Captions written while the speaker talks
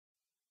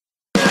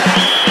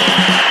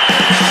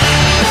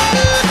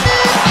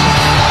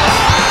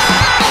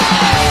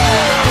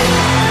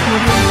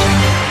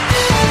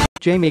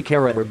Jamie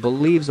Carragher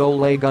believes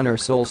Ole Gunnar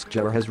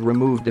Solskjaer has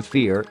removed a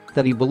fear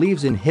that he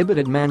believes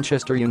inhibited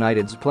Manchester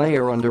United's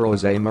player under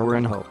Jose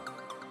Mourinho.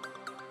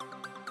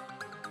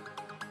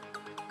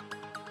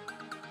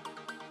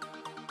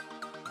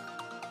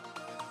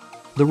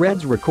 The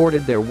Reds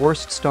recorded their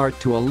worst start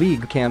to a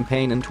league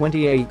campaign in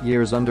 28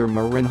 years under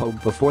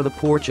Mourinho before the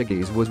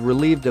Portuguese was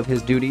relieved of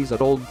his duties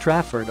at Old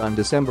Trafford on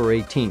December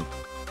 18.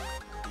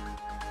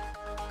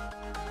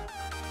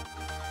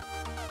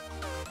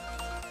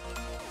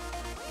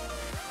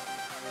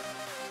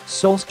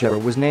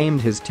 Solskjaer was named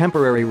his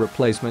temporary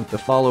replacement the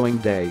following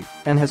day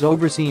and has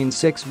overseen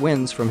 6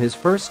 wins from his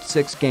first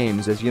 6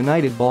 games as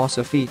United boss,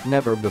 a feat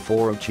never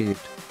before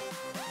achieved.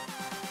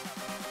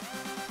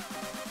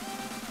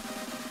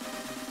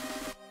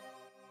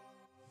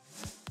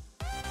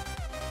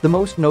 The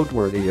most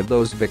noteworthy of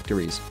those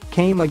victories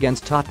came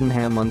against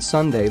Tottenham on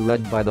Sunday,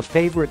 led by the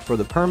favourite for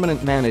the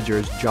permanent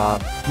manager's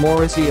job,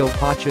 Mauricio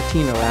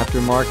Pochettino, after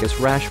Marcus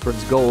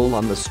Rashford's goal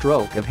on the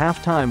stroke of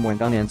half-time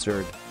went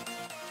unanswered.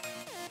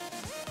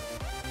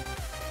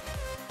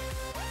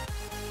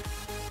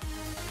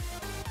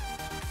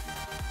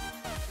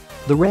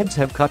 The Reds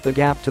have cut the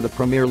gap to the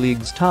Premier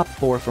League's top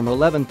 4 from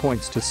 11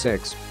 points to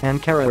 6,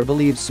 and Carragher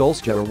believes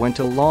Solskjaer went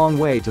a long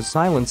way to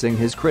silencing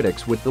his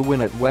critics with the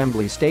win at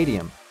Wembley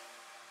Stadium.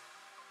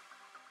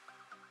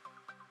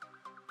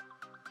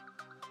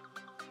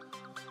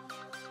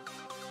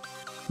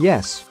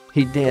 Yes,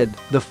 he did,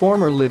 the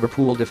former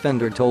Liverpool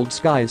defender told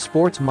Sky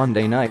Sports'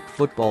 Monday Night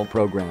Football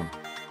programme.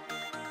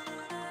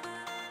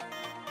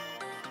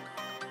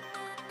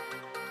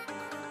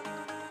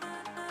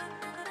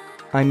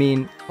 I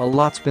mean, a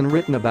lot's been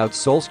written about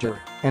Solskjaer,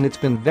 and it's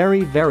been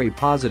very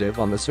positive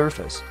on the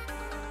surface.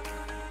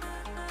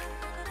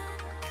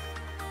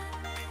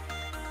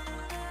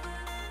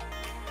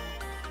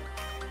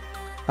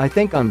 I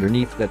think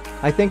underneath that,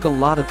 I think a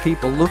lot of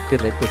people looked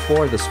at it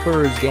before the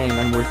Spurs game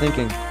and were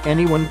thinking,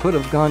 anyone could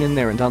have gone in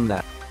there and done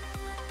that.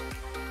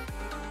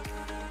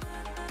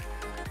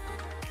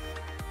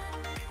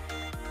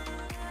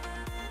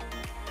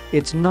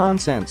 It's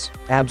nonsense,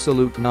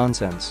 absolute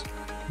nonsense.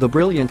 The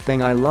brilliant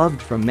thing I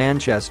loved from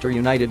Manchester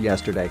United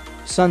yesterday,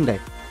 Sunday,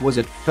 was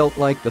it felt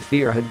like the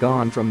fear had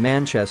gone from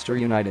Manchester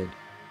United.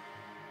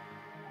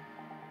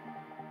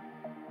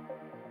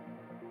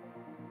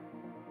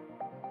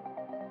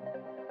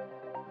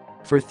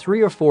 For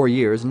 3 or 4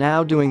 years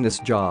now doing this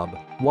job,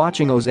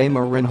 watching Jose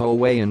Mourinho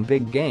away in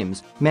big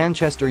games,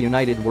 Manchester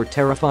United were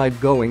terrified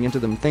going into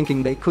them,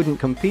 thinking they couldn't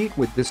compete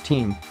with this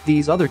team,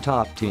 these other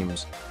top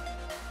teams.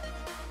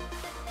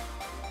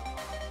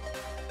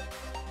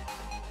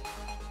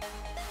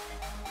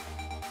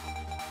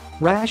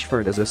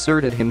 Rashford has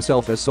asserted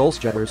himself as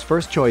Solskjaer's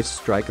first-choice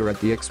striker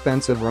at the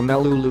expense of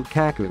Romelu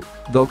Lukaku,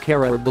 though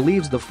Carragher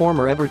believes the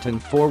former Everton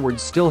forward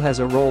still has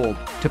a role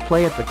to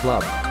play at the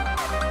club.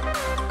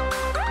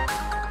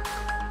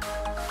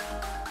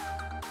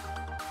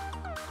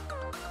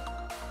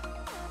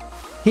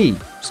 He,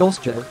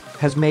 Solskjaer,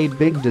 has made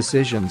big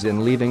decisions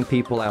in leaving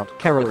people out,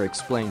 Carragher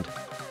explained.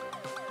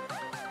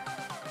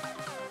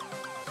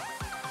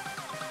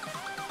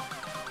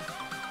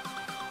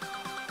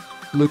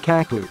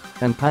 Lukaku,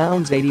 and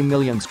 £80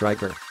 million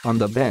striker, on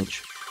the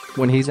bench.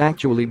 When he's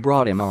actually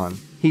brought him on,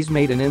 he's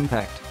made an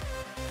impact.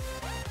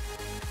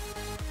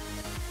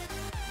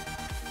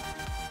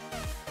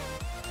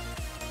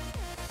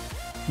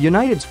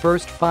 United's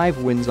first 5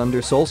 wins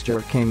under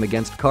Solskjaer came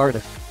against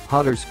Cardiff,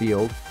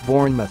 Huddersfield,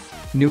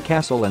 Bournemouth,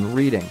 Newcastle and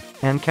Reading,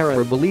 and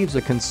Carragher believes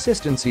a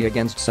consistency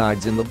against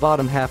sides in the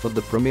bottom half of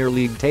the Premier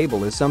League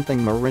table is something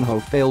Mourinho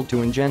failed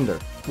to engender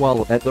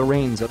while at the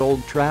reins at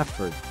Old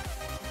Trafford.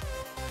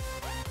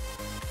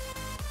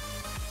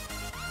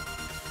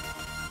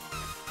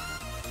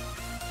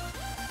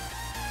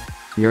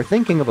 You're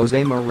thinking of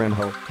Jose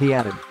Mourinho, he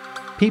added.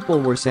 People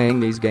were saying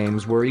these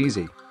games were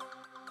easy.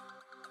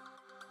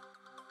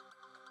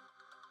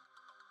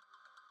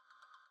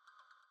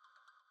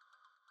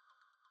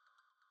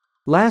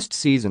 Last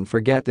season,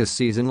 forget this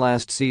season,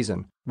 last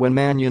season, when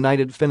Man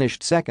United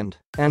finished second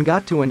and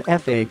got to an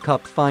FA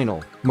Cup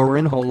final,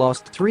 Mourinho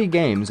lost 3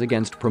 games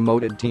against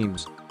promoted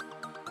teams.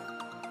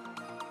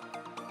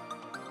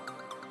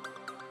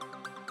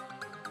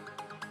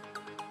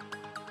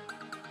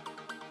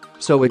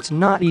 So it's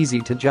not easy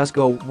to just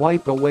go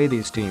wipe away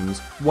these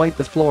teams, wipe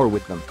the floor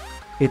with them.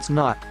 It's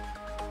not.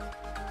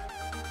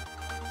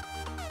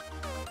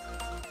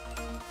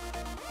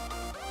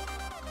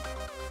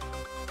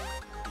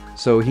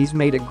 So he's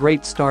made a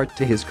great start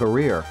to his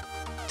career.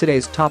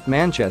 Today's top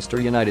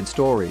Manchester United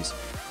stories.